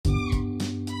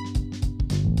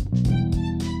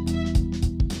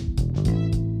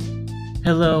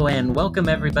Hello and welcome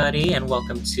everybody and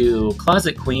welcome to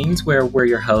Closet Queens where we're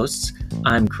your hosts.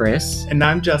 I'm Chris. And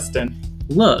I'm Justin.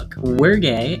 Look, we're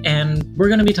gay and we're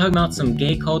going to be talking about some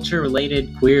gay culture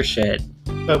related queer shit.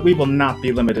 But we will not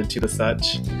be limited to the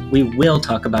such. We will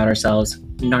talk about ourselves,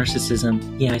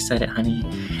 narcissism, yeah I said it honey,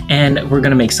 and we're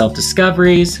going to make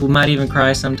self-discoveries. We might even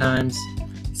cry sometimes.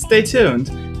 Stay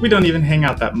tuned. We don't even hang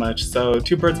out that much, so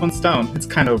 2 birds, 1 stone. It's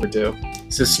kind of overdue.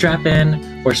 So strap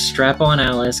in or strap on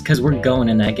Alice because we're going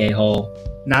in that gay hole.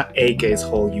 Not a gay's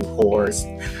hole, you whores.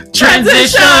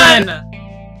 Transition!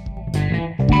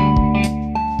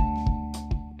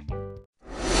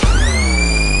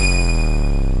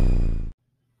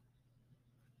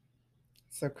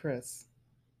 So Chris,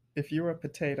 if you were a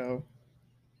potato,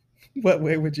 what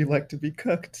way would you like to be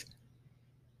cooked?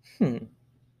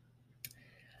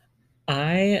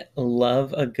 I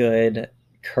love a good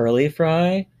curly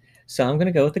fry, so I'm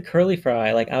gonna go with the curly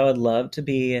fry. Like I would love to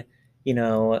be,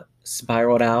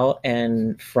 spiraled out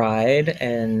and fried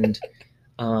and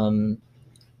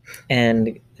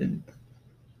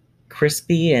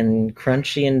crispy and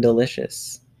crunchy and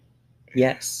delicious.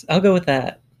 Yes, I'll go with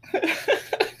that.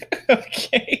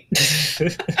 Okay.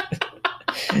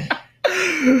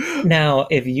 Now,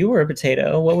 if you were a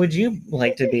potato, what would you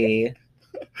like to be?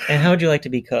 And how would you like to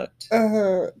be cooked?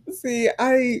 See,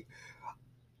 I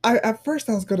at first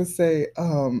I was gonna say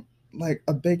like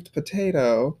a baked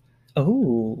potato.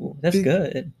 Oh, that's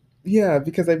good. Yeah,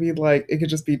 because I mean like it could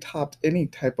just be topped any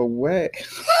type of way.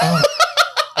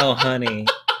 Oh honey.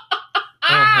 Oh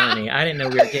honey. I didn't know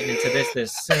we were getting into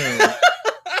this soon.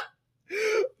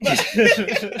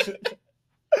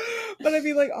 But I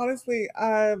mean, like, honestly,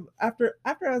 after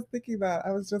I was thinking that,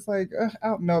 I was just like, I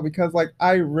don't know, because like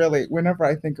I really, whenever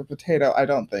I think of potato, I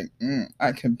don't think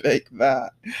I can bake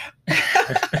that.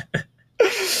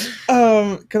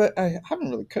 Because I haven't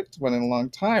really cooked one in a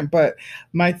long time. But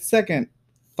my second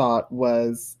thought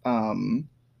was,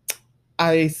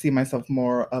 I see myself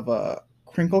more of a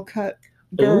crinkle cut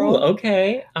girl. Ooh,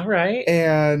 okay, all right.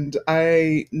 And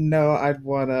I know I'd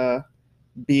want to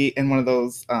be in one of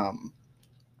those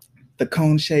the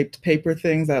cone-shaped paper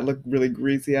things that look really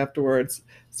greasy afterwards,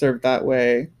 served that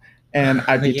way. And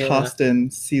I'd be tossed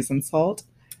in seasoned salt.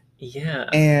 Yeah.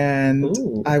 And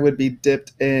I would be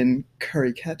dipped in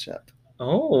curry ketchup.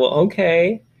 Oh,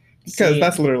 okay. Because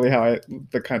that's literally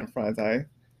the kind of fries I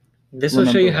This will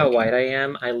show you how white I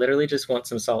am. I literally just want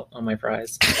some salt on my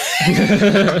fries.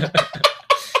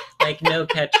 Like, no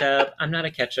ketchup. I'm not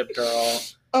a ketchup girl.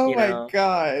 Oh my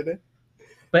God.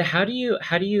 But how do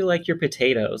you like your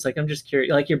potatoes? Like, I'm just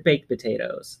curious, like your baked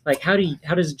potatoes. Like, how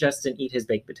does Justin eat his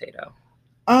baked potato?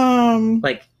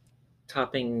 Like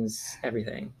toppings,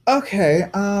 everything. Okay.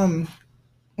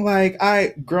 Like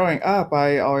growing up,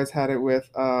 I always had it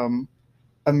with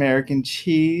American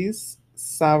cheese,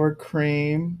 sour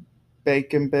cream,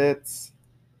 bacon bits,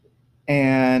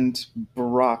 and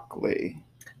broccoli.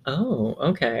 Oh,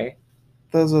 okay.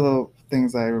 Those are the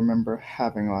things I remember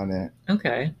having on it.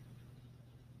 Okay.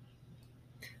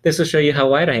 This will show you how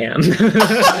white I am.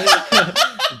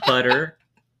 Butter,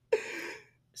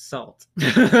 salt.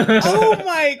 Oh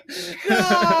my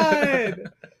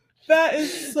God! That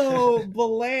is so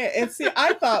bland. And see,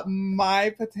 I thought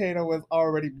my potato was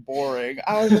already boring.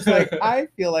 I was just like, I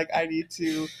feel like I need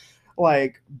to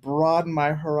like broaden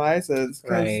my horizons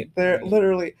because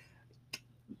literally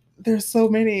there's so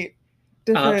many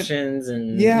different options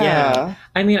and yeah.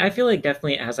 I mean, I feel like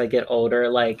definitely as I get older,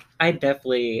 like I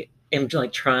definitely am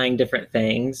like trying different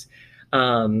things.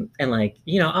 And like,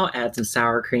 I'll add some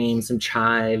sour cream, some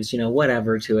chives,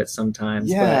 whatever to it sometimes.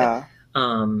 Yeah.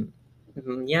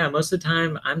 But yeah, most of the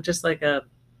time I'm just like a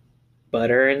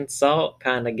butter and salt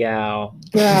kind of gal.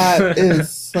 That is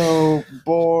so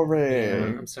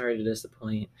boring. Yeah, I'm sorry to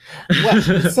disappoint.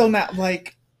 So now,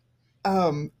 like,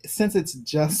 since it's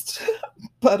just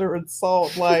butter and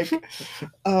salt, like,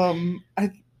 my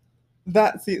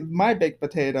baked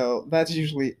potato, that's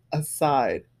usually a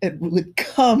side. It would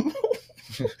come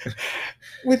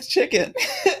with chicken.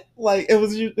 Like it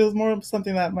was more of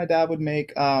something that my dad would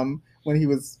make when he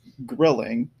was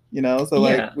grilling, so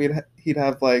like he'd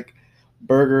have like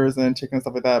burgers and chicken and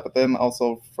stuff like that, but then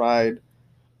also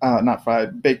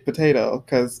baked potato,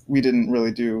 because we didn't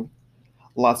really do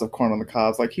lots of corn on the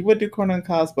cobs. Like he would do corn on the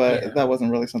cobs, but that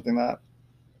wasn't really something that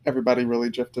everybody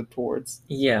really drifted towards.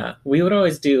 Yeah, we would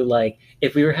always do, like,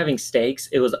 if we were having steaks,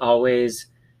 it was always,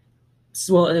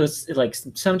 well, it was like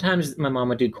sometimes my mom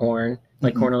would do corn,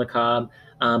 like corn on the cob,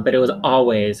 but it was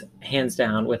always hands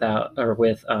down with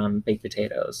baked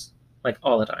potatoes, like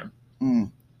all the time.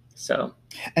 So.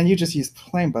 And you just use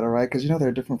plain butter, right? Because there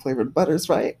are different flavored butters,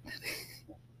 right?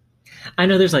 I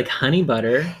know there's like honey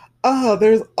butter.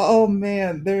 Oh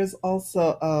man, there's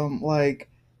also like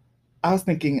I was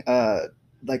thinking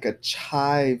like a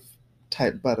chive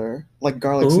type butter, like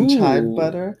garlics and chive Ooh.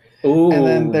 butter. And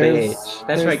then Ooh, bitch.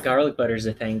 That's there's right. Garlic butter's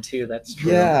a thing too. That's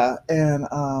true. yeah, and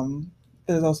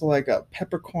there's also like a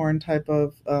peppercorn type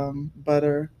of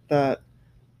butter that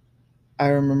I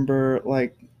remember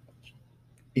like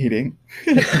eating.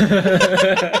 Cause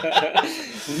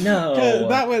No.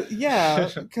 that was yeah,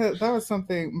 cause that was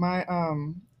something my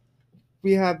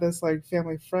we had this like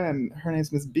family friend, her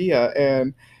name's Miss Bia,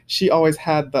 and she always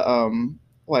had the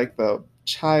like the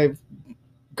chive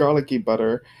garlicky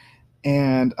butter,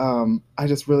 and I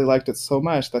just really liked it so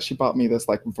much that she bought me this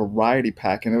like variety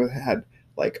pack, and it had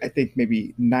like I think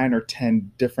maybe 9 or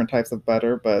 10 different types of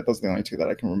butter, but those are the only two that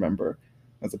I can remember.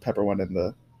 There's a pepper one and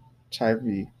the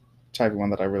chivy chivy one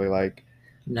that I really like.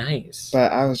 Nice.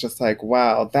 But I was just like,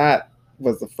 wow, that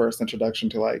was the first introduction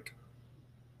to like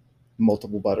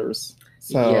multiple butters.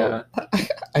 So Yeah.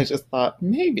 I just thought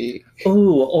maybe.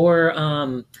 Ooh, or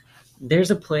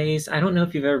there's a place, I don't know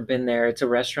if you've ever been there. It's a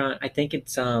restaurant. I think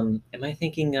it's am I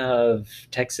thinking of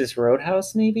Texas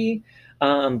Roadhouse maybe?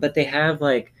 But they have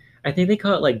like I think they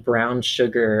call it like brown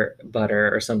sugar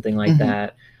butter or something like Mhm.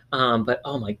 that. But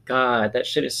oh my God, that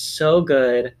shit is so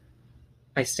good.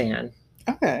 I stand.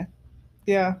 Okay.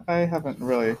 Yeah, I haven't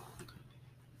really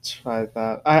tried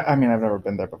that. I mean, I've never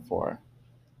been there before.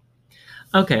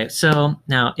 Okay, so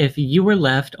now if you were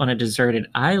left on a deserted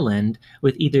island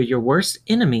with either your worst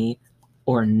enemy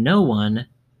or no one,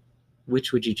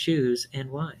 which would you choose and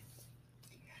why?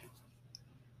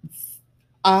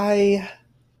 I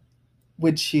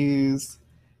would choose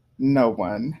no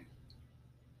one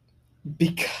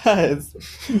because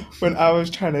when I was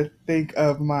trying to think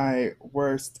of my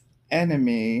worst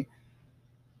enemy,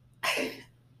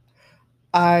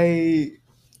 I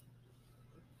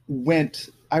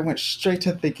I went straight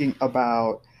to thinking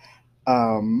about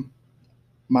um,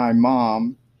 my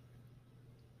mom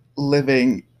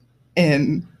living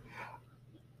in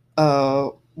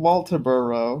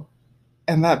Walterboro,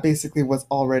 and that basically was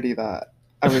already that.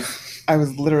 I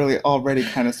was literally already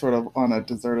kind of sort of on a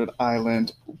deserted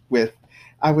island with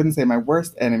I wouldn't say my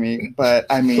worst enemy, but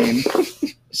I mean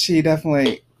she's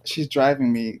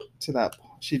driving me to that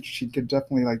she could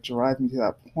definitely like drive me to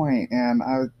that point, and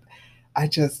I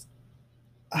just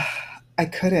I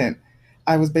couldn't.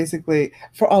 I was basically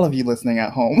for all of you listening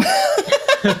at home.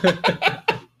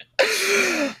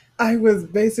 I was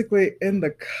basically in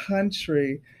the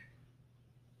country,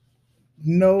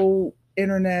 no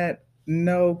internet,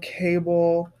 no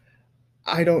cable.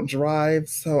 I don't drive,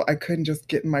 so I couldn't just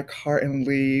get in my car and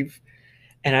leave.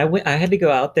 And I had to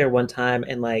go out there one time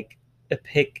and like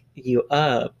pick you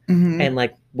up. Hmm. And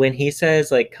like when he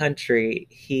says like country,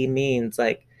 he means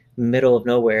like middle of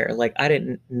nowhere. Like I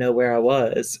didn't know where I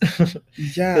was. It was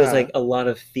Yeah, like a lot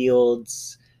of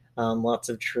fields, lots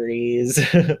of trees.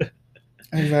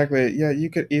 exactly. Yeah, you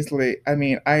could easily. I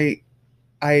mean, I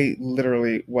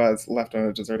literally was left on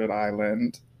a deserted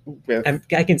island with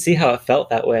I can see how it felt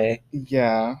that way.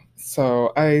 yeah.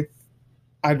 So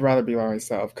I'd rather be by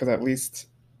myself because at least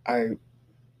I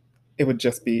it would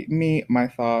just be me, my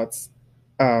thoughts.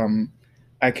 Um,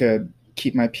 I could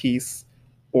keep my peace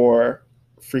or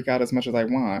freak out as much as I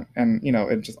want, and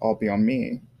it'd just all be on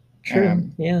me. True.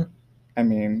 And Yeah. I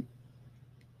mean,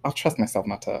 I'll trust myself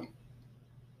not to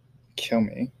kill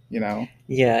me.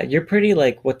 Yeah. You're pretty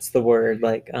like, what's the word?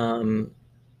 Like,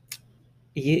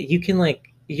 you can like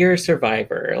you're a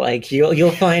survivor. Like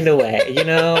you'll find a way, you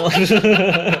know?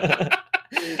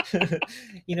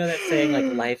 You know that saying like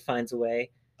life finds a way?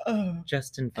 Oh.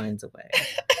 Justin finds a way.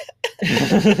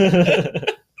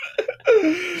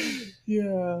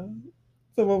 Yeah.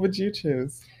 So what would you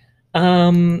choose?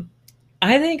 um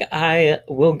I think I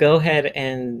will go ahead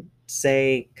and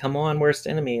say come on worst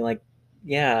enemy. Like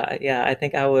yeah, I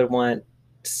think I would want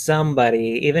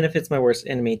somebody, even if it's my worst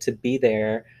enemy, to be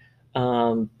there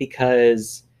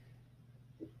because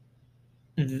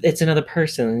it's another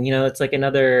person, you know, it's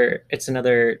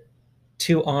another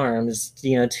two arms,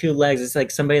 you know, two legs. It's like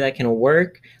somebody that can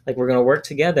work. Like we're gonna work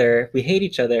together. We hate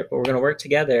each other, but we're gonna work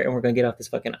together and we're gonna get off this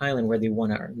fucking island whether you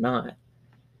want it or not,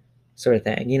 sort of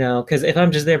thing, you know? Because if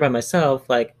I'm just there by myself,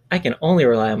 like I can only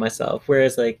rely on myself.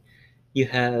 Whereas like you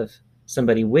have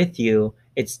somebody with you,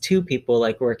 it's two people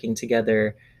like working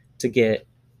together to get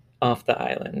off the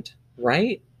island,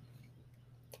 right?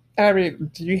 Abby,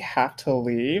 do you have to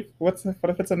leave? What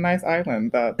if it's a nice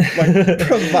island that like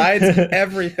provides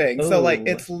everything? So like Oh,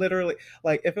 it's literally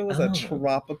like if it was a oh,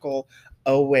 tropical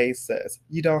oasis,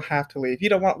 you don't have to leave. You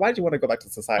don't want why do you want to go back to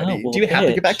oh, society? Do well, you have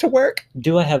to get back bitch. to work?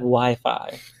 Do I have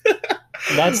Wi-Fi?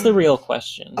 That's the real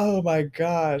question. Oh my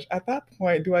gosh. At that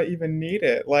point, do I even need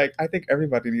it? Like, I think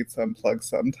everybody needs to unplug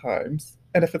sometimes.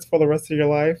 And if it's for the rest of your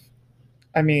life,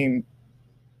 I mean,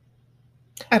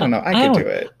 I don't know. I I could do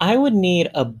don't. it. I would need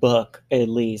a book at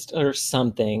least, or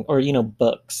something, or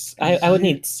books. I would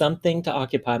You, need something to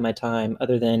occupy my time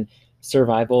other than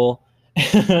survival,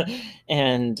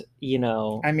 and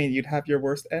I mean, you'd have your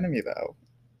worst enemy, though.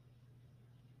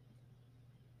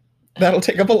 That'll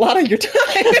take up a lot of your time.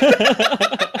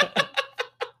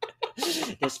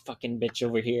 this fucking bitch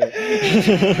over here.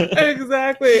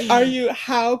 Exactly.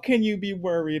 How can you be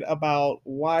worried about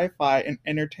Wi-Fi and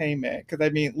entertainment? Because I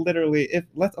mean, literally,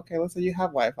 let's say you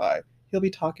have Wi-Fi, he'll be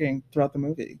talking throughout the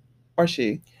movie. Or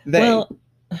she. They. Well,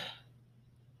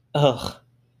 ugh.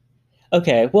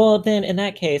 Okay, well then in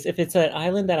that case, if it's an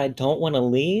island that I don't want to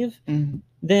leave, Mhm.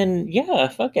 then yeah,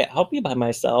 fuck it. I'll be by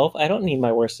myself. I don't need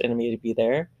my worst enemy to be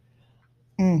there.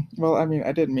 Well, I mean,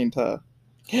 I didn't mean to.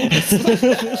 I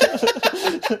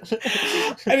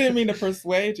didn't mean to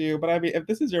persuade you, but I mean, if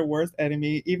this is your worst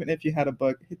enemy, even if you had a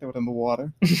book, he'd throw it in the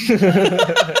water.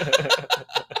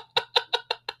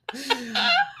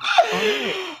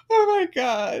 Oh my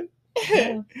god.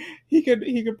 Yeah, He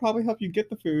could probably help you get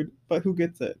the food, but who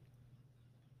gets it?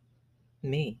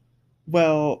 me.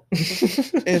 Well,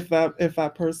 if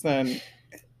that person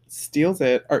steals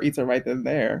it or eats it right then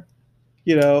there,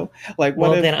 like what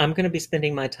Well, if then I'm gonna be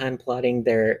spending my time plotting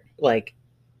their like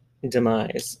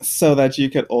demise. so that you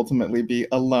could ultimately be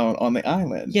alone on the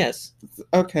island? Yes.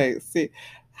 Okay, see,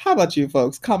 how about you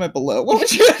folks? Comment below. What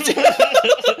would you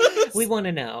We do? want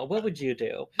to know. What would you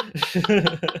do?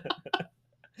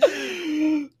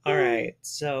 All right.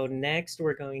 So next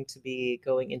we're going to be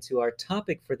going into our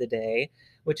topic for the day,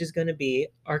 which is going to be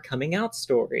our coming out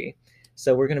story.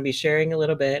 So we're going to be sharing a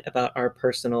little bit about our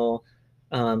personal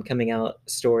coming out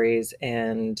stories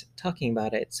and talking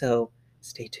about it. So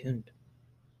stay tuned.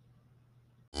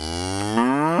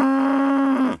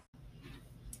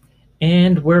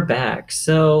 And we're back.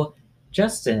 So,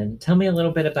 Justin, tell me a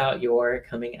little bit about your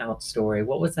coming out story.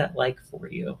 What was that like for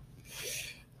you?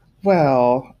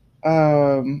 Well,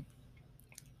 I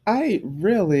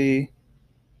really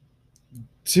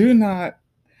do not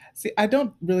see. I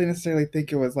don't really necessarily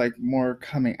think it was like more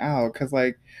coming out because,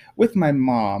 like, with my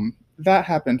mom, that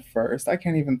happened first. I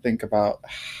can't even think about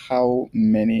how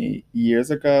many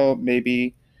years ago,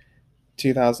 maybe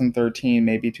 2013,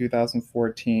 maybe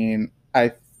 2014.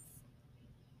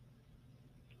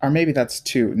 Or maybe that's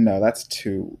too, no, that's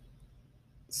too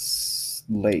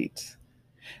late.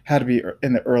 Had to be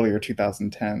in the earlier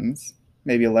 2010s,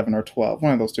 maybe 11 or 12,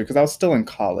 one of those two, because I was still in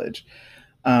college.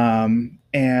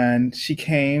 And she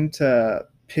came to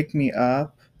pick me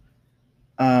up.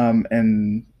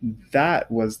 And that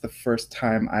was the first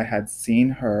time I had seen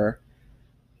her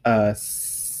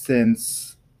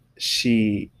since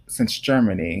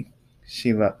Germany.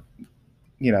 She left,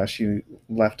 she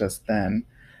left us then.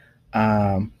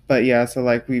 But yeah, so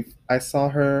like I saw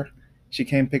her. She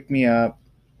came pick me up,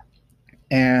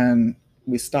 and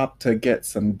we stopped to get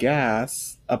some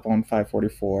gas up on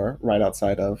 544 right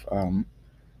outside of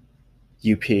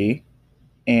UP.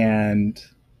 And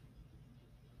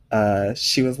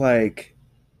she was like,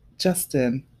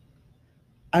 Justin,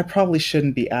 I probably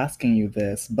shouldn't be asking you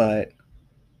this, but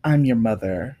I'm your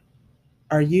mother.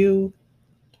 Are you?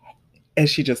 And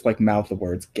she just like mouthed the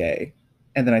words gay.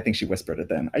 And then I think she whispered it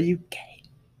then. Are you gay?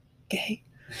 Gay?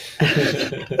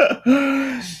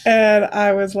 And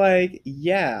I was like,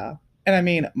 yeah. And I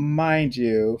mean, mind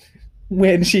you,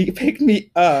 when she picked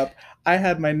me up, I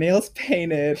had my nails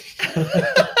painted.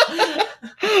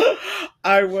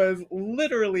 I was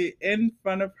literally in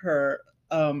front of her,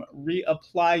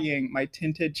 reapplying my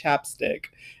tinted chapstick.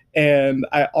 And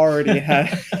I already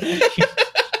had.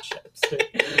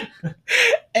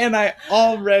 And I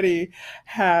already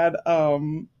had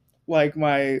like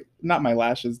my not my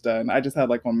lashes done. I just had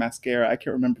like one mascara. I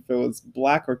can't remember if it was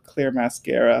black or clear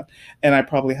mascara, and I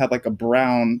probably had like a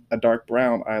dark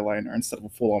brown eyeliner instead of a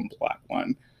full on black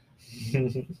one.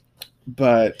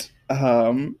 But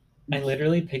I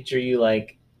literally picture you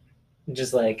like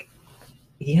just like,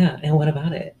 yeah, and what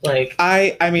about it? Like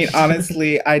I mean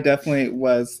honestly, I definitely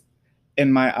was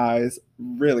in my eyes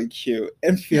really cute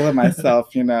and feeling myself,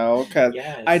 because I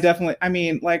yes. definitely, I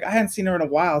mean, like I hadn't seen her in a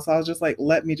while, so I was just like,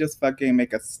 let me just fucking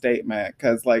make a statement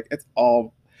because like it's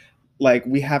all like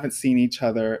we haven't seen each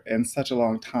other in such a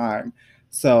long time.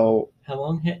 So, How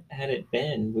long had it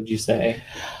been, would you say?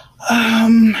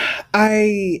 um,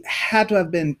 I had to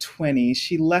have been 20.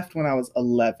 She left when I was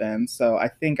 11, so I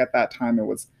think at that time it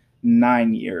was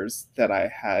 9 years that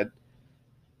I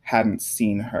hadn't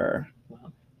seen her.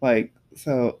 Wow. Like,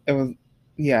 so it was,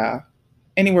 yeah.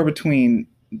 anywhere between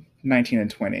 19 and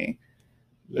 20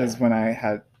 Yeah. is when I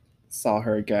had saw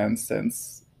her again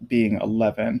since being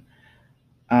 11.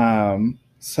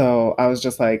 So I was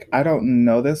just like, I don't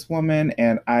know this woman,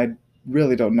 and I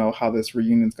really don't know how this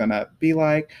reunion's gonna be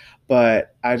like,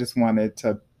 but I just wanted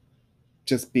to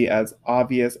just be as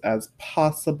obvious as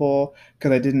possible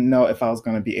because I didn't know if I was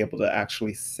going to be able to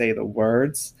actually say the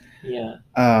words. Yeah.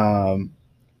 Um,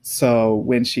 so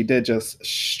when she did just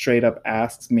straight up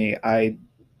ask me, I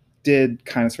did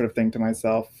kind of sort of think to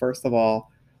myself, first of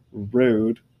all,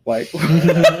 rude. Like,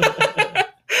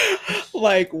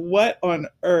 like what on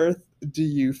earth do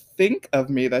you think of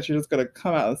me that you're just gonna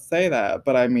come out and say that?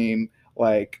 But I mean,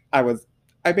 like,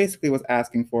 I basically was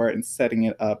asking for it and setting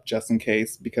it up just in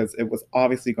case because it was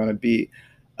obviously going to be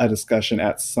a discussion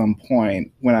at some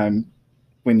point when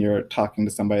you're talking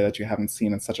to somebody that you haven't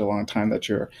seen in such a long time that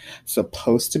you're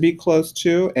supposed to be close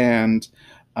to. And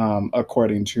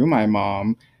according to my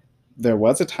mom, there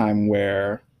was a time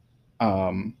where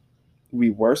um,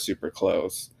 we were super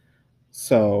close.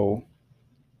 So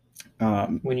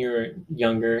um, When you were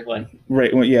younger, like,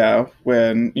 right, when, yeah,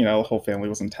 when the whole family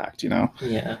was intact.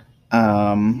 yeah.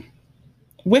 Um,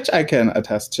 which I can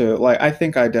attest to. Like, I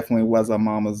think I definitely was a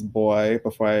mama's boy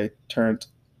before I turned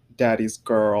daddy's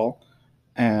girl,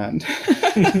 and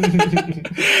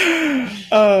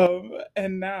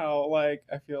and now like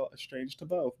I feel estranged to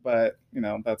both. But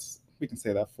that's we can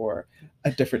say that for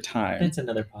a different time. That's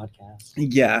another podcast.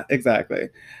 Yeah, exactly.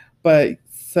 But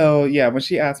so yeah, when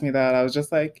she asked me that, I was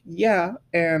just like, yeah.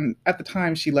 And at the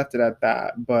time, she left it at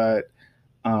that. But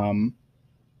um,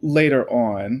 later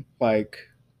on, like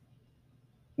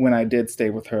when I did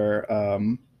stay with her,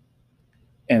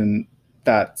 and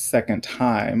that second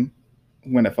time,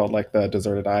 when it felt like the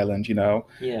deserted island,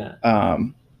 Yeah.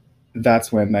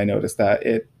 that's when I noticed that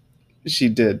she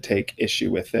did take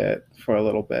issue with it for a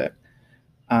little bit.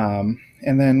 And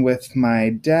then with my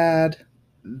dad,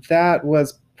 that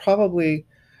was probably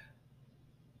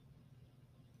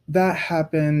that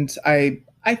happened. I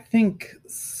think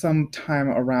sometime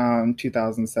around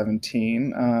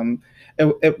 2017.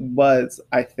 It was,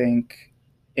 I think,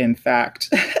 in fact,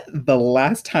 the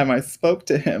last time I spoke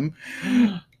to him.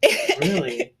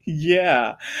 Really?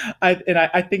 Yeah, I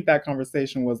think that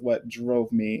conversation was what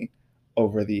drove me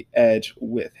over the edge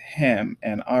with him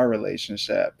and our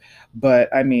relationship. But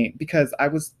I mean, because I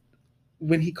was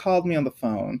when he called me on the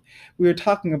phone, we were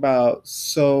talking about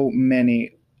so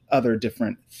many other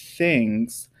different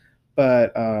things.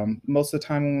 But most of the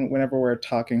time, whenever we're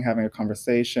talking, having a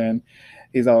conversation,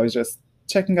 he's always just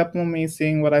checking up on me,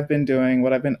 seeing what I've been doing,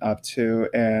 what I've been up to.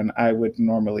 And I would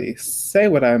normally say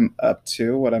what I'm up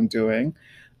to, what I'm doing.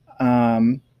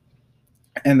 Um,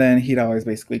 and then he'd always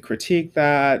basically critique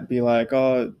that, be like,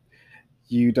 oh,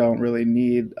 you don't really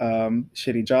need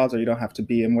shitty jobs, or you don't have to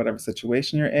be in whatever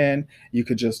situation you're in. You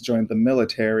could just join the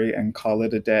military and call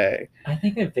it a day. I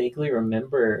think I vaguely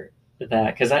remember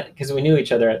that because we knew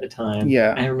each other at the time.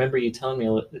 Yeah. I remember you telling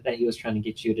me that he was trying to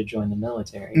get you to join the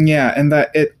military. Yeah. And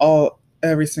that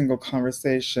every single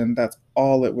conversation, that's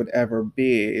all it would ever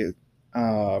be.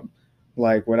 Um,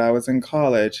 like when I was in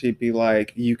college, he'd be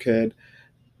like, you could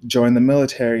join the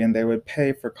military and they would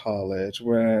pay for college.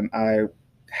 When I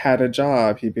had a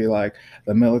job, he'd be like,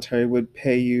 the military would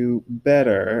pay you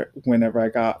better. Whenever I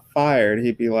got fired,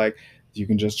 he'd be like, you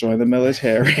can just join the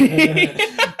military.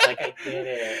 Like I get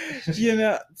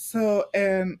it. So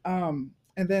and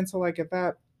then so like at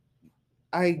that,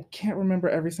 I can't remember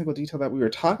every single detail that we were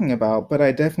talking about, but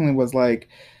I definitely was like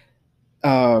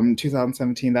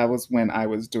 2017, that was when I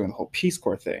was doing the whole Peace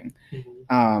Corps thing.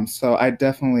 Mhm. So I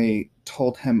definitely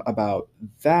told him about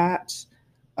that.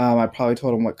 I probably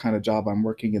told him what kind of job I'm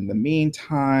working in the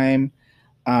meantime,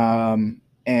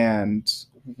 and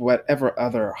whatever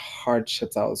other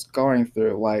hardships I was going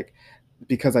through. Like,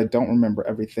 because I don't remember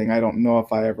everything, I don't know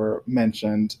if I ever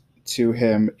mentioned to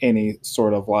him any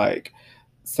sort of like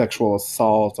sexual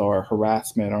assault or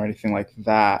harassment or anything like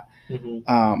that.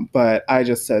 Mhm. But I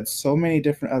just said so many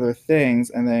different other things,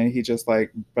 and then he just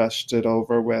like brushed it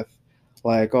over with,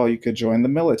 like, "Oh, you could join the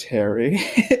military."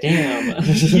 Damn.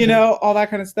 All that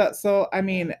kind of stuff. So I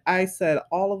mean, I said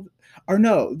all of, or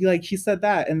no, like he said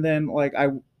that, and then like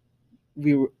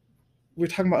we were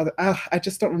talking about other. I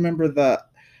just don't remember the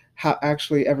how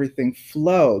actually everything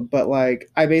flowed, but like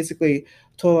I basically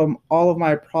told him all of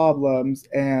my problems,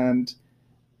 and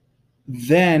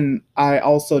then I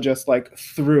also just like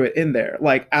threw it in there.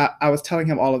 Like I was telling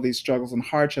him all of these struggles and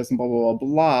hardships and blah blah blah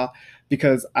blah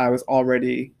because I was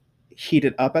already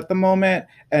heated up at the moment,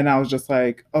 and I was just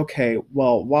like, okay,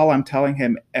 well, while I'm telling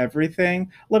him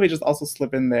everything, let me just also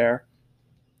slip in there.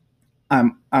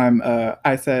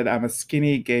 I said I'm a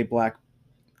skinny gay black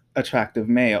attractive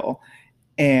male,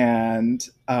 and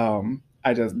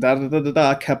I just da da da da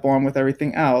da kept on with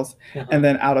everything else, and Uh-huh.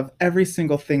 then out of every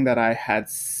single thing that I had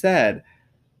said,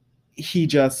 he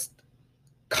just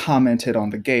commented on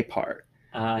the gay part.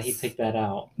 He picked that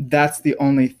out. That's the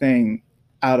only thing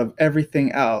out of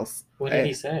everything else. What did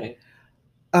he say?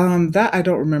 That I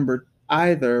don't remember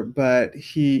either, but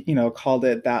he, called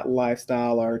it that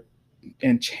lifestyle or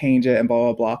and change it and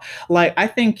blah blah blah. Like I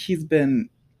think he's been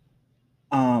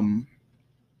um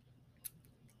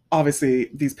obviously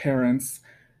these parents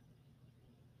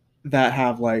that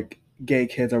have like gay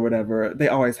kids or whatever, they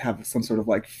always have some sort of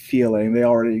like feeling. They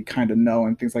already kind of know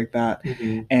and things like that.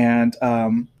 Mm-hmm.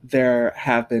 And there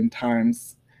have been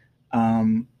times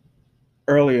um,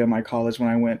 earlier in my college when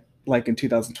I went, like in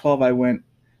 2012, I went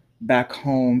back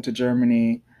home to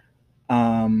Germany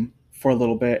for a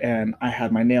little bit, and I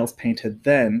had my nails painted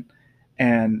then,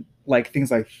 and like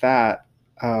things like that.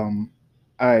 Um,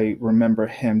 I remember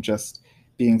him just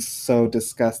being so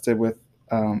disgusted with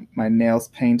my nails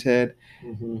painted,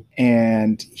 Mm-hmm.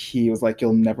 and he was like,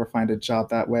 "You'll never find a job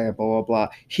that way," blah blah blah.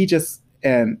 He just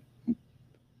and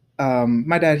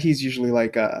my dad, he's usually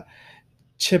like a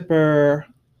chipper,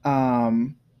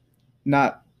 um,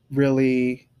 not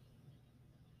really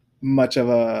much of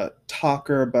a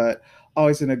talker, but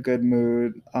always in a good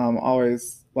mood.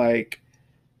 Always like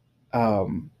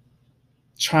um,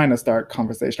 trying to start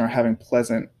conversation or having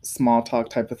pleasant small talk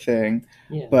type of thing.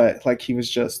 Yeah. But like he was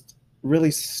just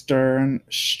really stern,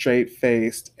 straight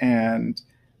faced, and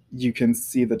you can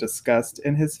see the disgust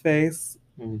in his face.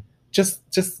 Mm. Just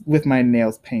with my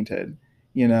nails painted,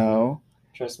 you Mm-hmm. know.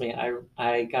 Trust me,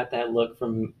 I got that look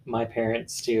from my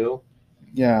parents too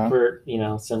Yeah. for,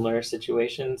 similar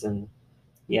situations, and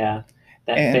yeah,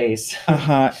 that And face.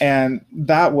 and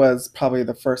that was probably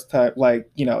the first time, like,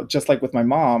 just like with my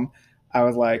mom, I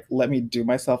was like, let me do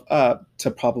myself up to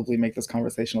probably make this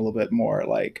conversation a little bit more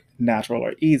like natural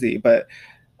or easy. But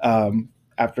um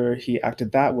after he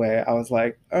acted that way, I was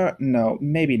like, no,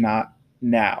 maybe not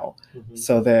now. Hmm.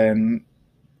 So then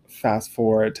fast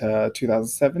forward to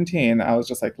 2017, I was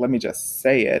just like, let me just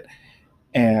say it.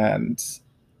 And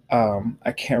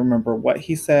I can't remember what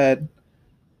he said,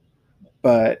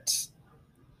 but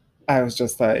I was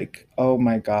just like, oh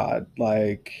my God,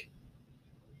 like,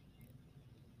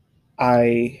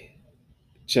 I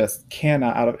just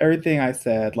cannot, out of everything I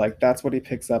said, like, that's what he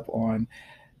picks up on.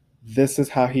 This is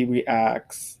how he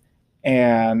reacts.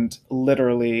 And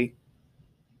literally,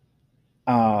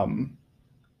 um,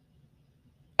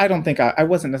 I don't think I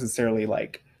wasn't necessarily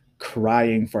like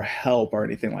crying for help or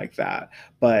anything like that.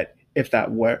 But if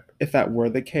that were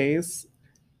the case,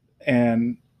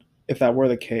 and if that were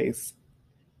the case,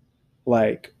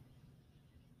 like,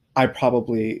 I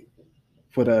probably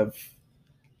would have,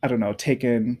 I don't know,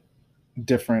 taken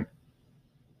different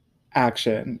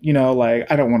action.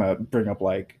 Like I don't want to bring up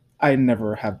like I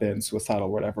never have been suicidal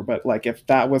or whatever, but like if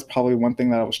that was probably one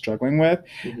thing that I was struggling with,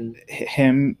 Hmm.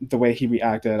 him, the way he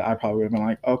reacted, I probably would have been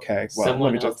like, okay, well, let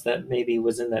Someone me else just, that maybe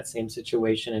was in that same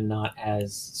situation and not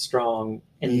as strong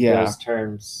in yeah, those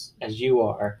terms as you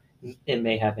are, it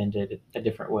may have ended a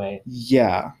different way,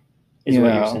 yeah, is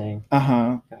what you're saying.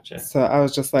 uh-huh. Gotcha. So I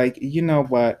was just like, you know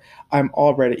what?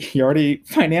 He already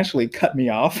financially cut me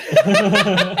off.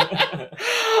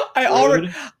 I already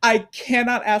Rude. I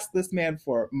cannot ask this man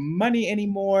for money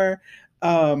anymore.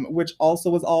 Which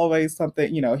also was always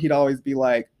something, he'd always be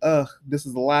like, ugh, this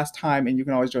is the last time and you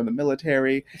can always join the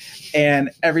military.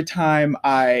 And every time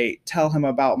I tell him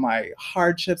about my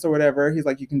hardships or whatever, he's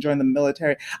like, you can join the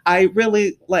military. I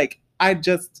really like, I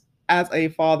just, as a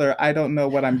father, I don't know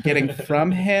what I'm getting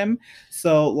from him.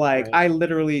 So, like, Right. I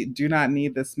literally do not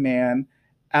need this man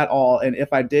at all. And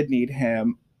if I did need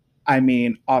him, I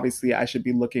mean, obviously, I should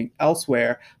be looking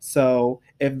elsewhere. So,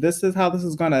 if this is how this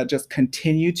is going to just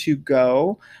continue to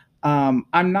go, I'm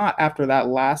not, after that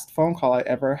last phone call I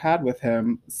ever had with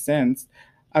him since,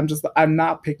 I'm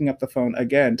not picking up the phone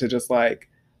again to just like,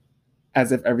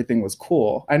 as if everything was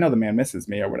cool. I know the man misses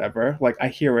me or whatever. Like, I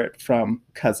hear it from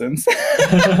cousins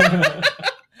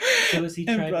So has he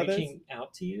and tried brothers. reaching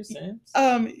out to you since?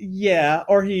 Yeah,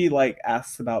 or he like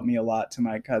asks about me a lot to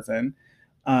my cousin.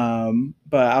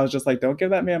 But I was just like, don't give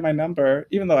that man my number,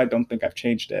 even though I don't think I've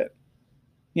changed it.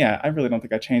 Yeah, I really don't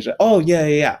think I changed it. Oh, yeah,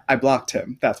 yeah, yeah. I blocked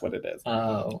him. That's what it is.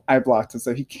 Oh, I blocked him,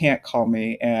 so he can't call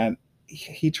me. And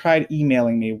he tried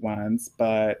emailing me once,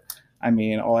 but I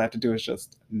mean, all I have to do is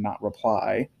just not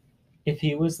reply. if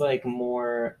he was like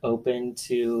more open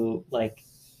to like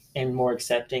and more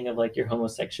accepting of like your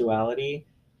homosexuality,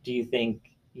 do you think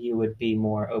you would be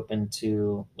more open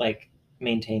to like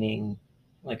maintaining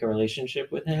like a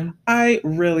relationship with him? I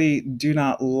really do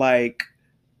not like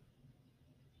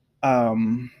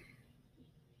um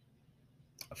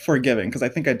forgiving because I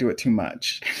think I do it too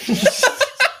much.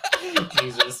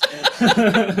 Jesus.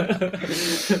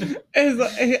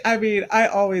 I mean, I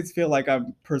always feel like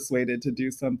I'm persuaded to do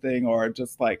something or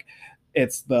just like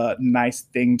it's the nice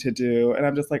thing to do. And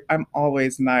I'm just like, I'm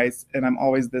always nice and I'm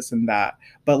always this and that.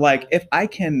 But like, if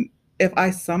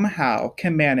I somehow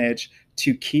can manage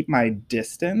to keep my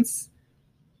distance,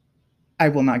 I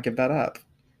will not give that up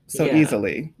so Yeah.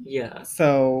 easily. Yeah.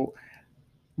 So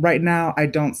right now, I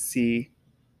don't see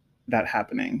that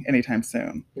happening anytime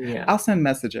soon. Yeah. I'll send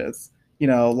messages,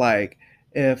 like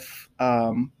if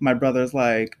my brother's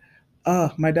like,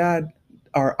 oh, my dad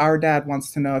or our dad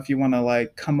wants to know if you want to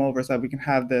like come over so that we can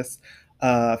have this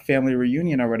family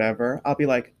reunion or whatever, I'll be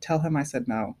like, tell him I said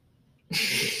no.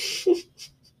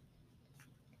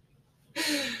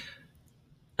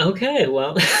 Okay,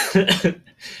 well,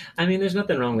 I mean, there's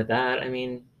nothing wrong with that. I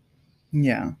mean,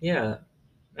 Yeah. yeah.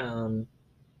 Um,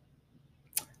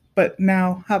 But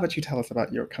now, how about you tell us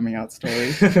about your coming out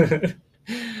story?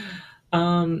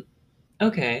 um,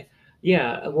 okay.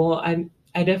 Yeah, well, I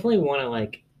definitely want to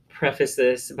like preface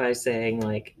this by saying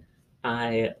like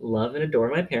I love and adore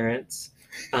my parents.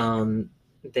 Um,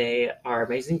 they are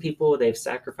amazing people. They've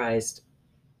sacrificed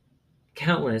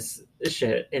countless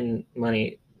shit and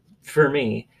money for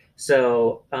me.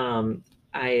 So,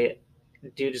 I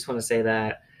do just want to say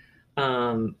that.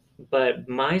 Um, but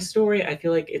my story, I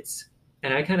feel like it's,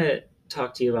 and I kind of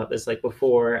talked to you about this like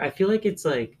before. I feel like it's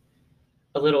like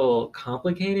a little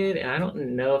complicated, and I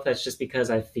don't know if that's just because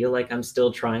I feel like I'm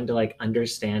still trying to like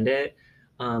understand it.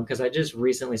 Because I just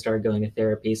recently started going to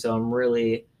therapy, so I'm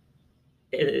really,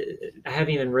 I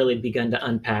haven't even really begun to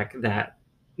unpack that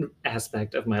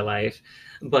aspect of my life.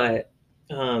 But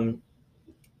um,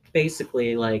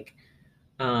 basically, like,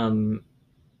 um,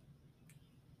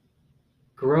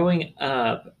 growing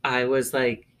up, I was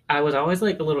always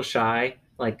like a little shy,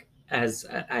 like as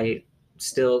I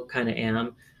still kind of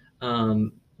am.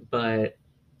 Um, but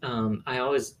I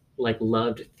always like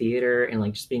loved theater and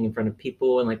like just being in front of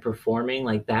people and like performing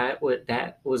like that. What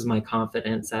that was my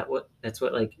confidence. That's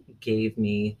what like gave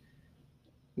me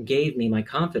my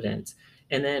confidence.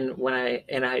 And then I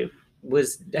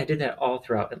did that all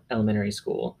throughout elementary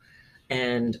school,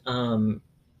 and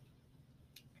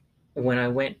when I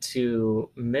went to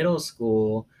middle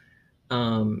school,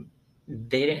 um,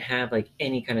 they didn't have like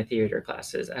any kind of theater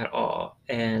classes at all.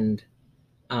 And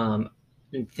um,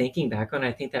 thinking back on it,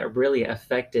 I think that really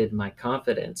affected my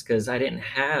confidence because I didn't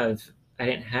have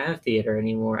theater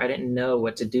anymore. I didn't know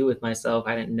what to do with myself.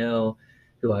 I didn't know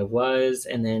who I was.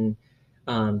 And then,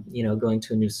 going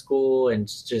to a new school and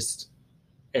just,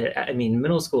 I mean,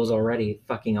 middle school is already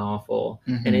fucking awful.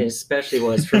 And it Mm-hmm. especially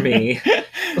was for me.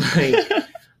 Like,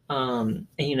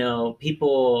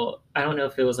 people, I don't know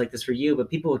if it was like this for you, but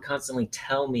people would constantly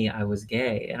tell me I was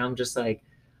gay. And I'm just like,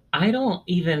 I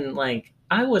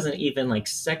wasn't even like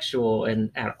sexual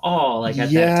and at all, like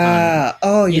at that time. Yeah.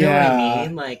 Oh, You know what I yeah.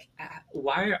 mean? Like,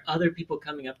 why are other people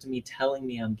coming up to me telling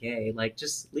me I'm gay? Like,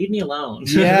 just leave me alone.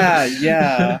 Yeah.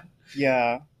 Yeah.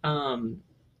 Yeah. um,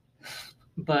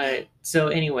 but so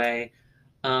anyway,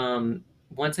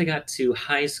 once I got to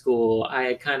high school, I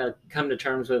had kind of come to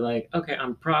terms with like, okay,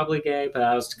 I'm probably gay, but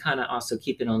I was kind of also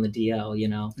keeping on the DL, you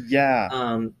know. Yeah.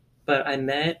 Um, but I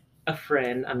met a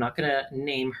friend. I'm not gonna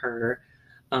name her,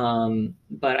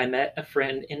 but I met a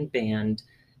friend in band,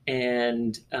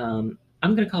 and I'm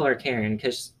gonna call her Karen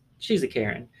because she's a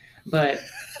Karen. But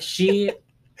she,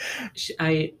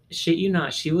 I shit you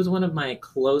not, she was one of my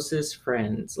closest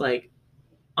friends. Like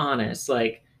honest,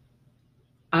 like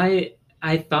I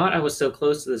thought I was so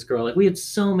close to this girl. Like we had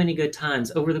so many good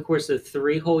times over the course of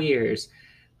 3 whole years.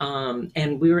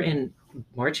 And we were in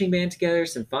marching band together,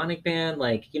 symphonic band,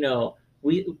 like,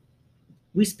 we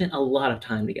spent a lot of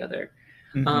time together.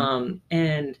 Mm-hmm.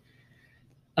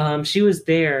 And she was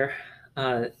there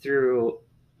through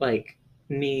like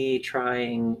me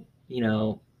trying,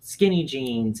 skinny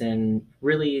jeans and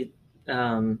really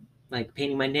like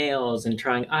painting my nails and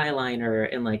trying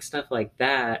eyeliner and like stuff like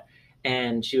that.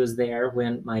 And she was there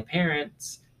when my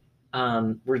parents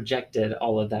rejected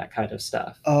all of that kind of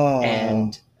stuff. Oh,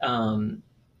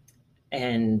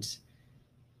 And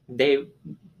they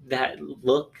that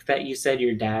look that you said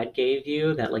your dad gave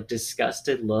you, that like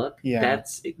disgusted look, yeah.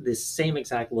 that's the same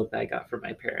exact look that I got from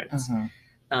my parents.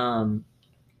 Uh-huh. um,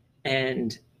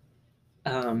 and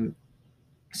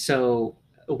so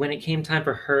when it came time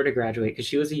for her to graduate, because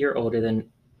she was a year older than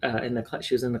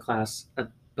she was in the class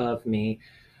above me.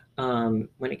 When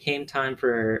it came time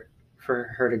for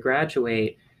her to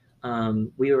graduate,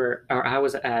 I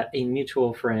was at a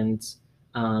mutual friend's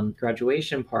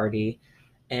graduation party,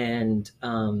 and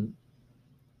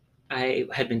I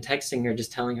had been texting her,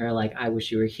 just telling her like, I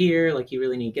wish you were here. Like, you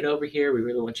really need to get over here. We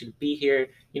really want you to be here.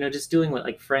 Just doing what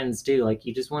like friends do. Like,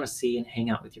 you just want to see and hang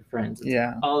out with your friends. It's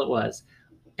Yeah. all it was.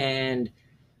 And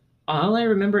all I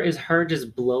remember is her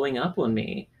just blowing up on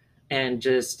me and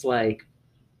just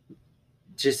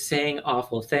saying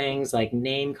awful things, like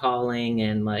name calling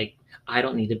and like I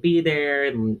don't need to be there,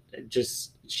 and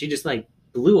just she just like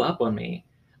blew up on me.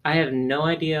 I have no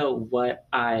idea what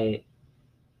I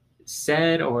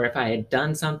said or if I had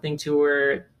done something to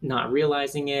her, not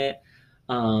realizing it,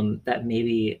 that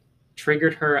maybe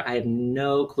triggered her. I have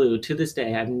no clue. To this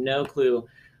day, I have no clue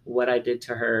what I did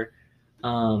to her.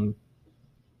 And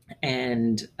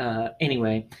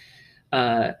Anyway,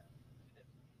 uh,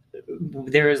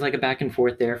 there was like a back and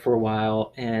forth there for a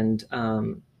while, and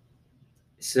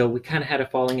so we kind of had a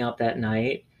falling out that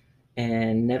night,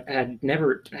 and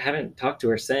haven't talked to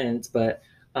her since. But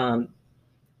um,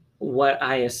 what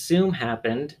I assume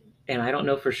happened, and I don't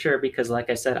know for sure because, like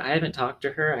I said, I haven't talked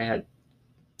to her. I had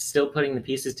still putting the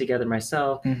pieces together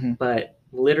myself. Hmm. But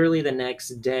literally the next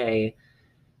day,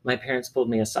 my parents pulled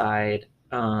me aside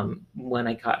when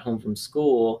I got home from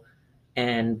school,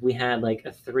 and we had like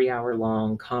a 3 hour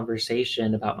long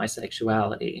conversation about my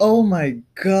sexuality. Oh my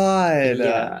God.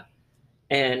 Yeah.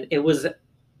 And it was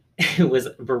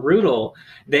brutal.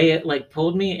 They like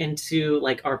pulled me into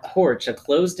like our porch, a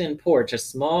closed in porch, a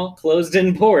small closed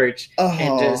in porch,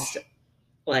 and Oh. just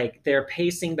like they're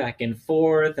pacing back and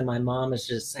forth, and my mom is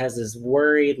just has this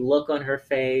worried look on her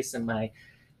face, and my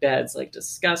dad's like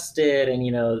disgusted, and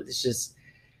it's just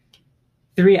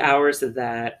 3 hours of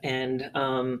that. And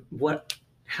what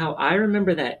how I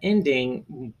remember that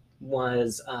ending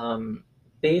was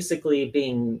basically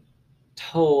being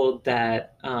told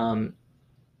that I'm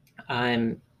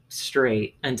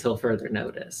straight until further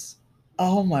notice.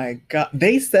 Oh my God.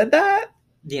 They said that?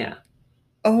 Yeah,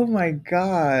 Oh my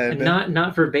God.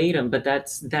 not verbatim, but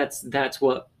that's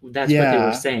what they were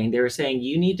Yeah. saying. They were saying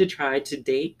you need to try to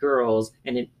date girls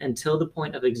until the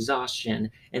point of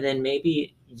exhaustion, and then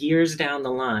maybe years down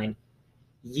the line,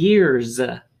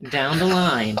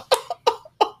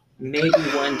 maybe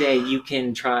one day you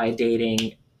can try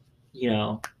dating, you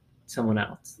know, someone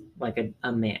else, like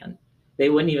a man. They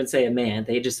wouldn't even say a man;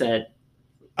 they just said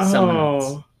someone else.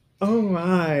 Oh. Oh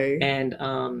my. And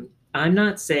I'm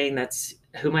not saying that's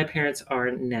who my parents are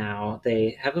now.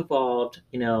 They have evolved,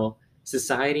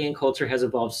 society and culture has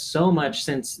evolved so much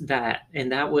since that.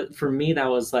 And that was, for me, that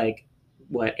was like,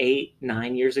 what, 8,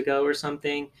 9 years ago or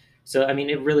something. So, I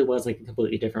mean, it really was like a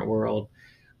completely different world.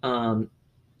 Um,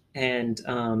 and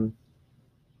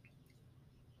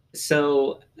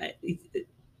so,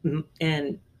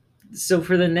 and so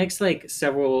for the next like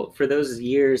for those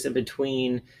years in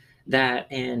between that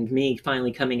and me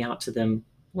finally coming out to them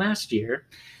last year,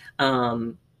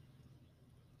 um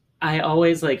I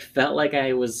always like felt like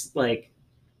I was like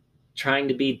trying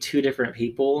to be two different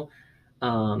people,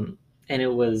 and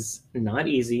it was not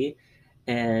easy.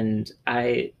 And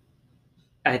I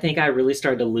think I really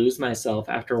started to lose myself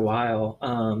after a while,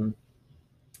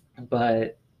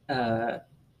 but uh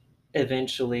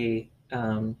eventually,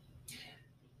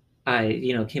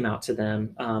 I came out to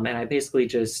them, and I basically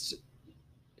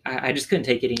I just couldn't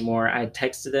take it anymore. I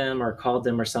texted them or called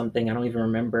them or something. I don't even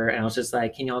remember. And I was just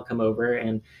like, "Can y'all come over?"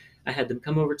 And I had them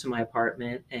come over to my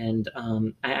apartment, and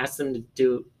I asked them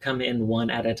to come in one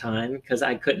at a time because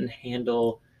I couldn't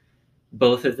handle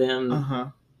both of them Uh-huh.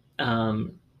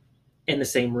 um, in the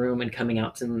same room and coming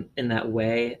out to them in that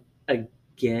way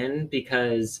again,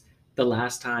 because the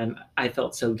last time I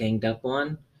felt so ganged up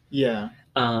on. Yeah.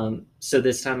 So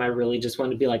this time I really just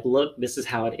wanted to be like, look, this is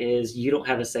how it is. You don't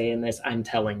have a say in this. I'm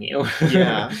telling you.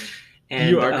 Yeah. You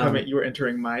And are coming, you are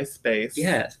entering my space.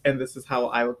 yes, And this is how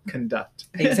I will conduct.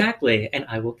 exactly. And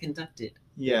I will conduct it.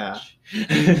 Yeah.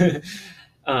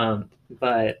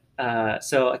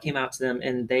 So I came out to them,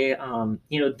 and they,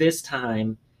 this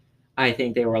time I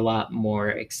think they were a lot more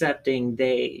accepting.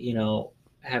 They,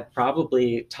 have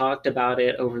probably talked about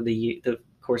it over the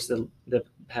course of the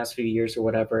past few years or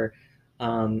whatever,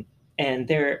 um, and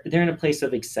they're in a place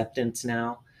of acceptance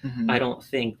now. Mhm. I don't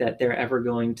think that they're ever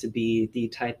going to be the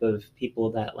type of people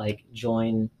that like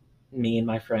join me and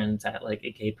my friends at like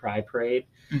a gay pride parade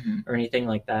Mhm. or anything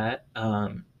like that.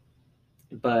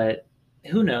 But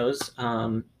who knows?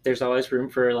 There's always room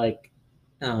for like,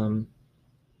 um,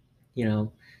 you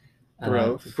know,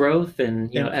 Growth. growth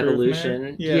and Improvement.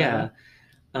 evolution. Yeah.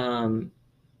 Um,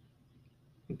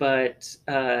 but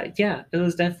Yeah,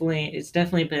 it's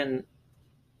definitely been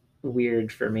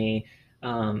weird for me.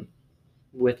 Um,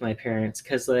 with my parents,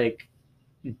 because like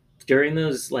during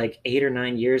those like 8 or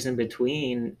 9 years in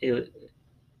between, it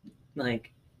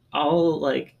like all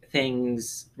like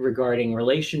things regarding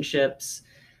relationships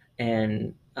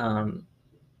and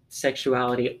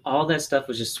sexuality, all that stuff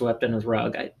was just swept under the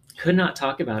rug. I could not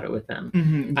talk about it with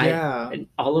them. I Yeah.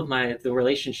 all of the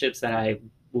relationships that I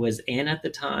was in at the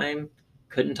time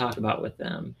couldn't talk about with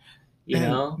them. You And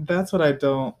know? that's what I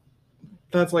don't,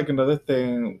 that's like another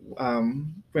thing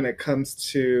when it comes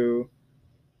to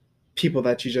people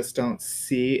that you just don't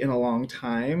see in a long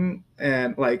time.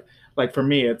 And like for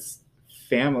me, it's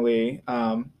family,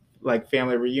 like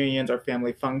family reunions or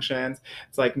family functions.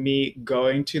 It's like me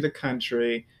going to the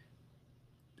country,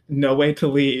 no way to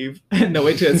leave, no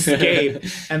way to escape,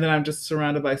 and then I'm just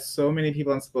surrounded by so many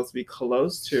people I'm supposed to be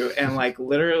close to, and like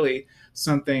literally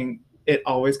something, it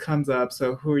always comes up.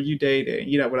 So who are you dating?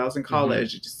 You know, when I was in Hmm.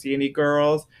 college, did you see any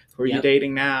girls? Who are you Yep.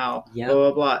 dating now? Blah Yep.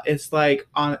 blah blah. It's like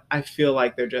on, I feel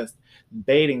like they're just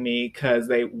baiting me because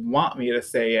they want me to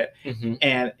say it. Hmm.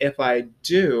 And if I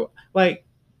do, like,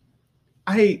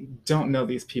 I don't know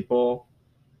these people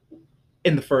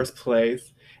in the first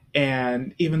place.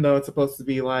 And even though it's supposed to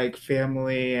be like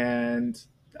family and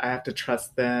I have to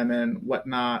trust them and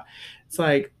whatnot, it's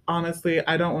like, honestly,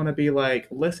 I don't want to be like,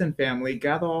 listen, family,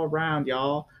 gather all around,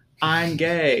 y'all. I'm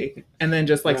gay. And then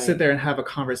just like sit Right. there and have a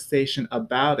conversation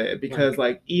about it. Because,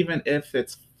 Like, like, even if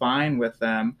it's fine with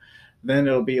them, then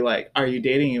it'll be like, are you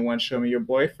dating anyone? Show me your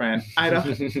boyfriend.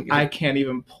 I can't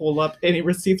even pull up any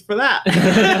receipts for that.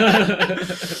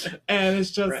 And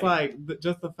it's just right. like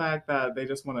just the fact that they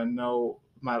just want to know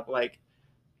my, like,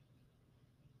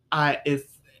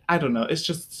 it's, I don't know, it's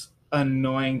just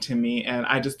annoying to me, and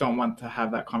I just don't want to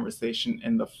have that conversation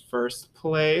in the first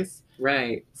place.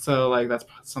 Right. So like that's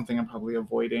something I'm probably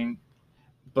avoiding.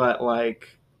 But like,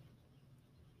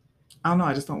 I don't know,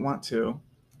 I just don't want to.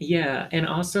 Yeah, and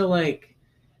also like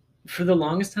for the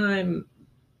longest time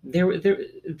there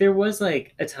was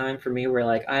like a time for me where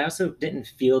like I also didn't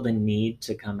feel the need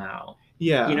to come out.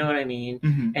 You Yeah. know what I mean?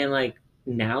 Hmm. And like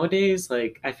nowadays,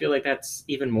 like I feel like that's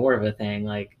even more of a thing.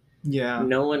 Like Yeah.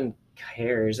 no one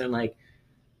cares, and like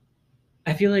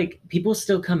I feel like people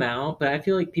still come out, but I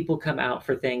feel like people come out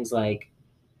for things like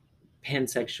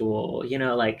pansexual,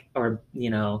 like, or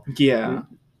Yeah. n-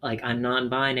 like I'm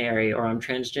non-binary or I'm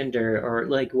transgender or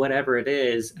like whatever it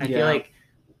is. I feel Yeah. like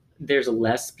there's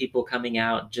less people coming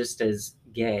out just as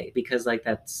gay because like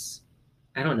that's,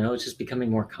 I don't know, it's just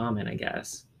becoming more common, I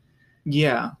guess.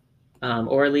 Yeah.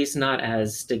 Or at least not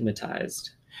as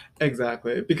stigmatized.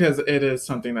 Exactly, because it is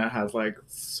something that has like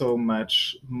so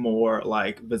much more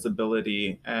like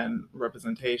visibility and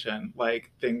representation,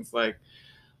 like things like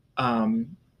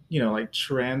um like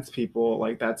trans people,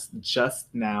 like that's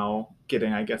just now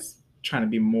getting, I guess, trying to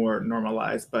be more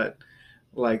normalized. But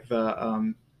like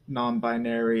the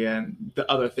non-binary and the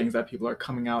other things that people are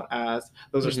coming out as,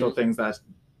 those are still Hmm. things that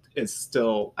is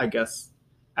still, I guess,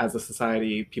 as a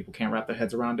society, people can't wrap their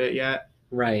heads around it yet,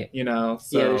 Right. Yeah, there's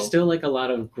so still like a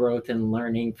lot of growth and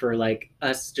learning for like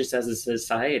us just as a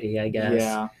society, I guess,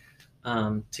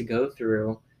 yeah. to go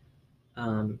through,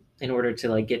 in order to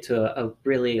like get to a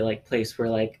really like place where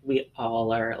like we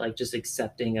all are like just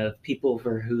accepting of people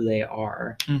for who they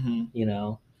are, Hmm. you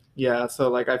know? Yeah, so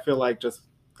like I feel like just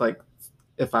like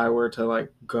if I were to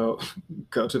like go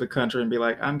go to the country and be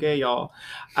like, I'm gay, y'all,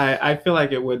 I feel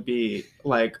like it would be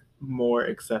like more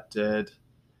accepted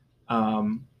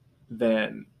um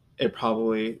than it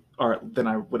probably, or than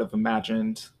I would have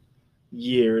imagined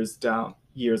years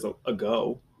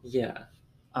ago. Yeah.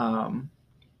 Um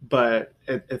but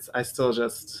it's, I still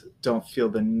just don't feel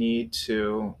the need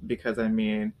to, because I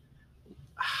mean,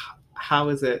 how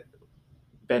is it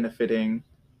benefiting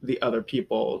the other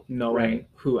people knowing Right.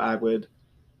 who I would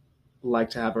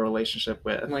like to have a relationship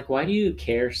I'm with? like, why do you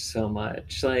care so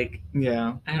much? Like,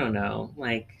 Yeah. I don't know.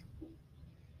 Like,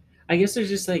 I guess there's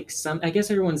just like I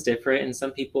guess everyone's different, and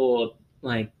some people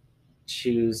like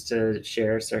choose to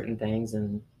share certain things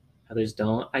and others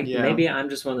don't. Yeah. Maybe I'm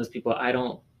just one of those people, I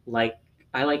don't like,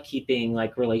 I like keeping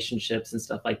like relationships and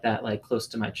stuff like that like close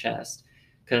to my chest,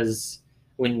 because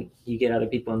when you get other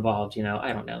people involved,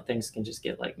 I don't know, things can just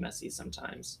get like messy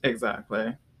sometimes.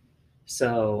 Exactly.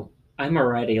 So I'm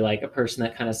already like a person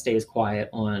that kind of stays quiet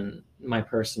on my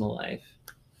personal life.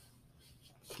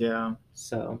 Yeah.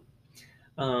 So,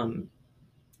 um,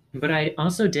 but I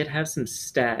also did have some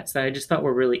stats that I just thought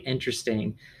were really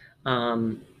interesting.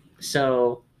 Um,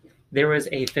 so there was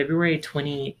a February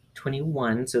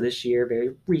 2021, so this year,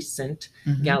 very recent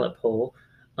Hmm. Gallup poll,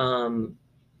 um,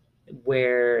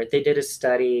 where they did a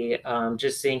study,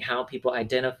 just seeing how people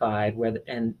identified,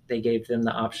 and they gave them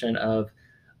the option of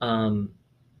um,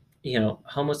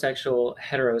 homosexual,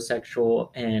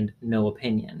 heterosexual, and no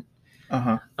opinion.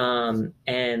 Uh-huh.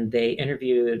 And they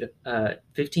interviewed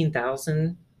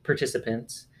 15,000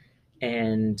 participants,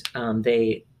 and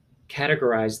they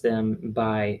categorized them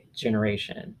by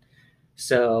generation.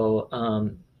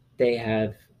 So they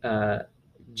have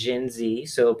Gen Z,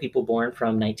 so people born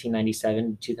from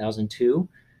 1997 to 2002.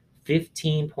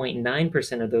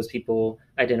 15.9% of those people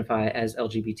identify as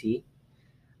LGBT.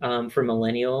 For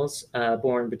millennials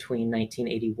born between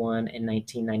 1981 and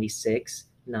 1996,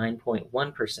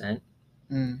 9.1%.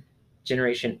 Mm.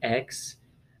 Generation X,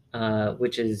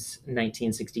 which is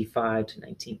 1965 to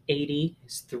 1980,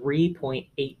 is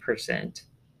 3.8%.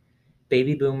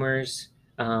 Baby boomers,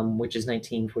 which is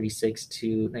 1946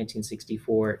 to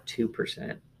 1964,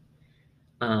 2%.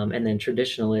 And then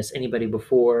traditionalists, anybody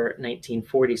before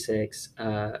 1946,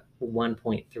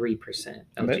 1.3%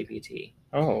 LGBT.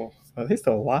 Oh, are they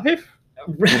still alive?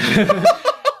 Probably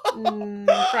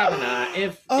not.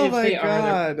 If they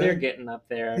are, they're getting up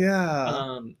there.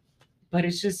 Yeah. But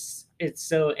it's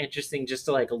so interesting just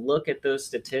to like look at those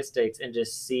statistics and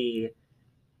just see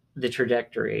the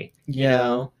trajectory.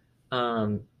 Yeah.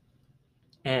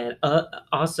 And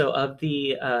also of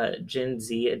the Gen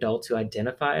Z adults who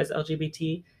identify as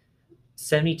LGBT,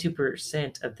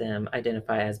 72% of them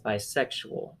identify as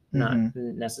bisexual, not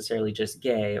necessarily just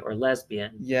gay or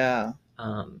lesbian. Yeah.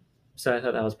 So I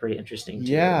thought that was pretty interesting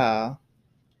too. Yeah.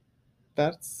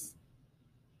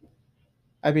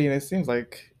 I mean, it seems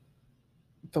like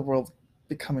the world's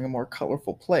becoming a more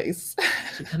colorful place.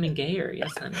 It's becoming gayer,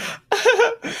 yes, honey.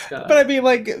 But I mean,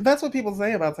 like, that's what people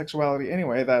say about sexuality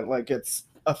anyway, that like it's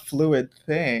a fluid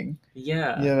thing.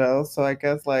 Yeah. So I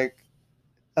guess like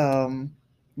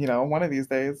one of these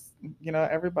days,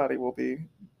 everybody will be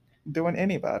doing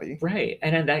anybody. Right.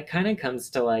 And then that kind of comes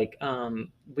to like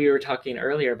we were talking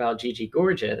earlier about Gigi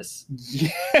Gorgeous.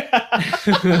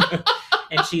 Yeah.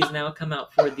 And she's now come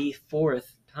out for the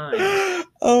 4th time.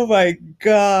 Oh my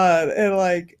God. And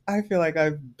like I feel like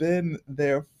I've been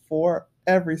there for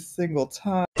every single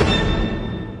time.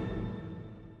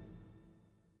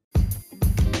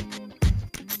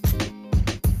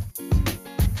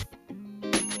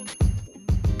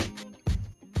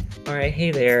 All right,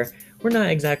 hey there. We're not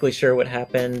exactly sure what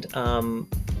happened.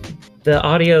 The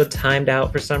audio timed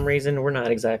out for some reason. We're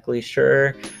not exactly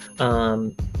sure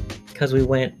because we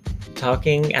went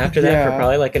talking after that for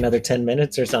probably like another 10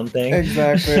 minutes or something.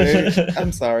 Exactly.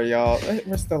 I'm sorry, y'all.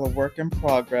 We're still a work in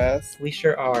progress. We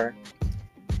sure are.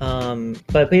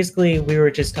 But basically, we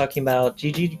were just talking about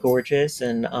Gigi Gorgeous,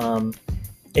 and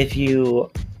if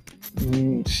you...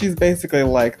 She's basically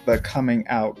like the coming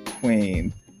out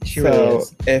queen. She really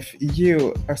is. If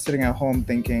you are sitting at home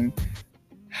thinking,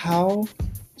 how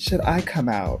should I come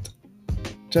out?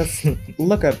 Just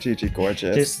look up Gigi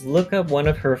Gorgeous. Just look up one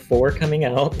of her 4 coming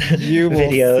out you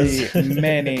videos. Will see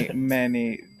many,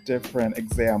 many different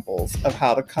examples of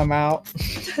how to come out.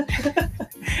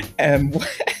 and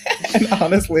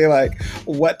honestly, like,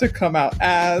 what to come out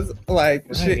as. Like,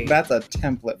 right. That's a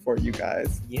template for you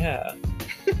guys. Yeah.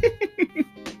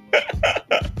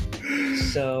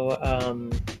 So,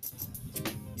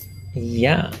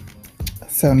 yeah.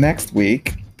 So next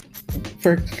week,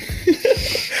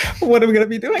 what are we going to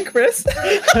be doing, Chris?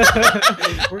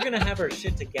 We're going to have our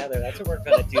shit together. That's what we're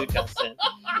going to do, Justin.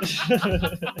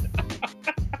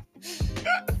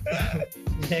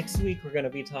 Next week, we're going to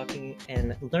be talking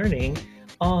and learning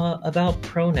about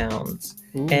pronouns.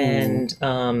 Ooh. And,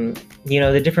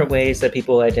 the different ways that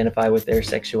people identify with their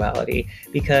sexuality.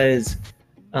 Because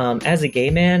as a gay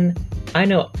man, I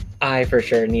know I for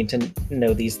sure need to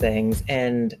know these things,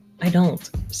 and I don't.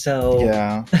 So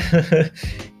yeah.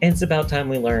 It's about time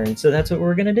we learn. So that's what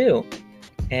we're going to do.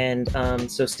 And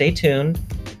so stay tuned.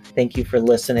 Thank you for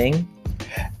listening.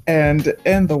 And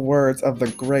in the words of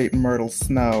the great Myrtle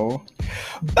Snow,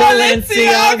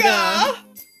 Balenciaga!